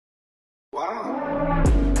Wow.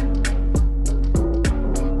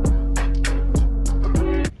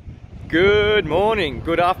 Good morning,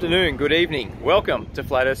 good afternoon, good evening. Welcome to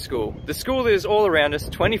Flat Earth School. The school that is all around us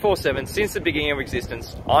 24/7 since the beginning of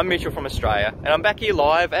existence. I'm Mitchell from Australia and I'm back here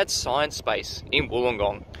live at Science Space in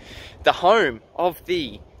Wollongong, the home of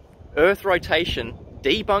the Earth rotation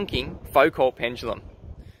debunking Foucault pendulum.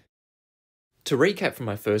 To recap from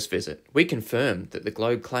my first visit, we confirmed that the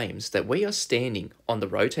globe claims that we are standing on the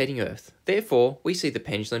rotating Earth. Therefore, we see the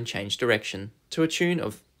pendulum change direction to a tune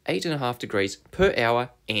of 8.5 degrees per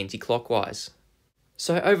hour anti-clockwise.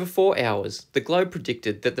 So over 4 hours, the globe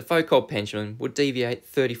predicted that the Foucault pendulum would deviate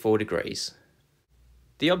 34 degrees.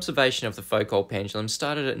 The observation of the Foucault pendulum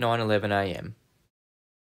started at 9:11 AM.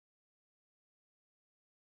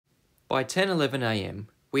 By 10:11 AM,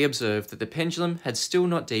 we observed that the pendulum had still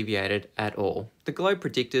not deviated at all. The globe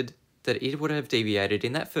predicted that it would have deviated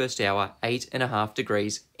in that first hour 8.5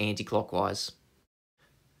 degrees anti-clockwise.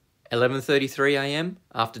 11:33 AM,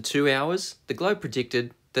 after 2 hours, the globe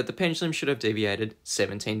predicted that the pendulum should have deviated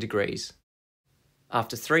 17 degrees.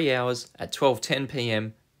 After 3 hours, at 12:10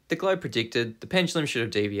 PM, the globe predicted the pendulum should have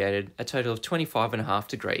deviated a total of 25.5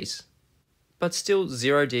 degrees. But still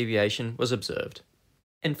 0 deviation was observed.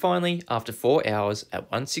 And finally, after 4 hours, at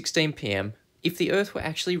 1:16 PM, if the Earth were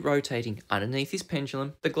actually rotating underneath this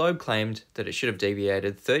pendulum, the globe claimed that it should have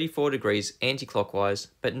deviated 34 degrees anti-clockwise,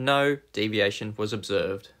 but no deviation was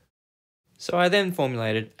observed. So I then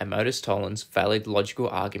formulated a modus tollens valid logical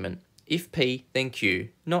argument. If P, then Q.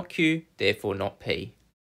 Not Q, therefore not P.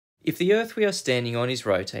 If the Earth we are standing on is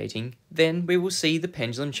rotating, then we will see the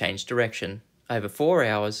pendulum change direction. Over 4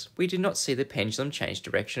 hours, we do not see the pendulum change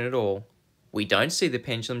direction at all. We don't see the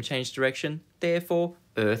pendulum change direction, therefore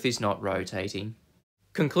Earth is not rotating.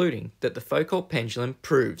 Concluding that the Foucault pendulum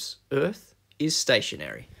proves Earth is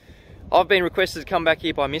stationary. I've been requested to come back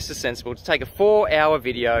here by Mr. Sensible to take a 4-hour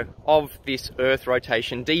video of this Earth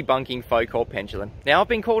rotation debunking Foucault pendulum. Now I've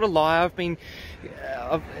been called a liar,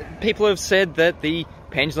 people have said that the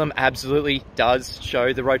pendulum absolutely does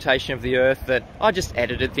show the rotation of the Earth, that I just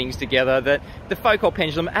edited things together, that the Foucault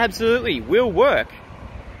pendulum absolutely will work.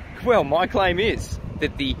 Well, my claim is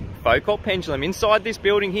that the Foucault pendulum inside this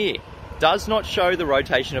building here does not show the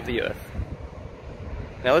rotation of the Earth.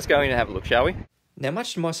 Now let's go in and have a look, shall we? Now,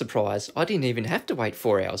 much to my surprise, I didn't even have to wait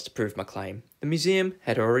 4 hours to prove my claim. The museum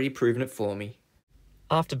had already proven it for me.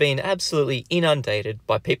 After being absolutely inundated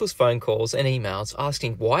by people's phone calls and emails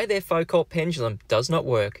asking why their Foucault pendulum does not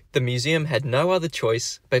work, the museum had no other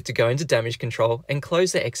choice but to go into damage control and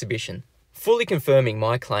close their exhibition, fully confirming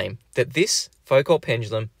my claim that this Foucault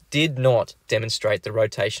pendulum did not demonstrate the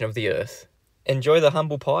rotation of the Earth. Enjoy the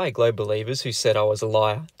humble pie, globe believers who said I was a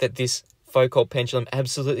liar, that this Foucault pendulum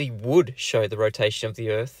absolutely would show the rotation of the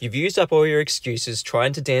Earth. You've used up all your excuses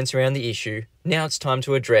trying to dance around the issue. Now it's time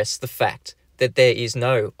to address the fact that there is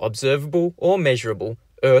no observable or measurable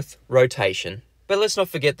Earth rotation. But let's not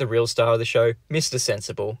forget the real star of the show, Mr.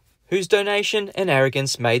 Sensible, whose donation and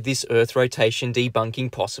arrogance made this Earth rotation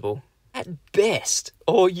debunking possible. At best,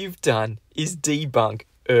 all you've done is debunk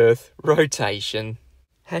Earth rotation.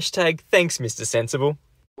 Hashtag thanks, Mr. Sensible.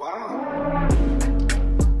 Wow.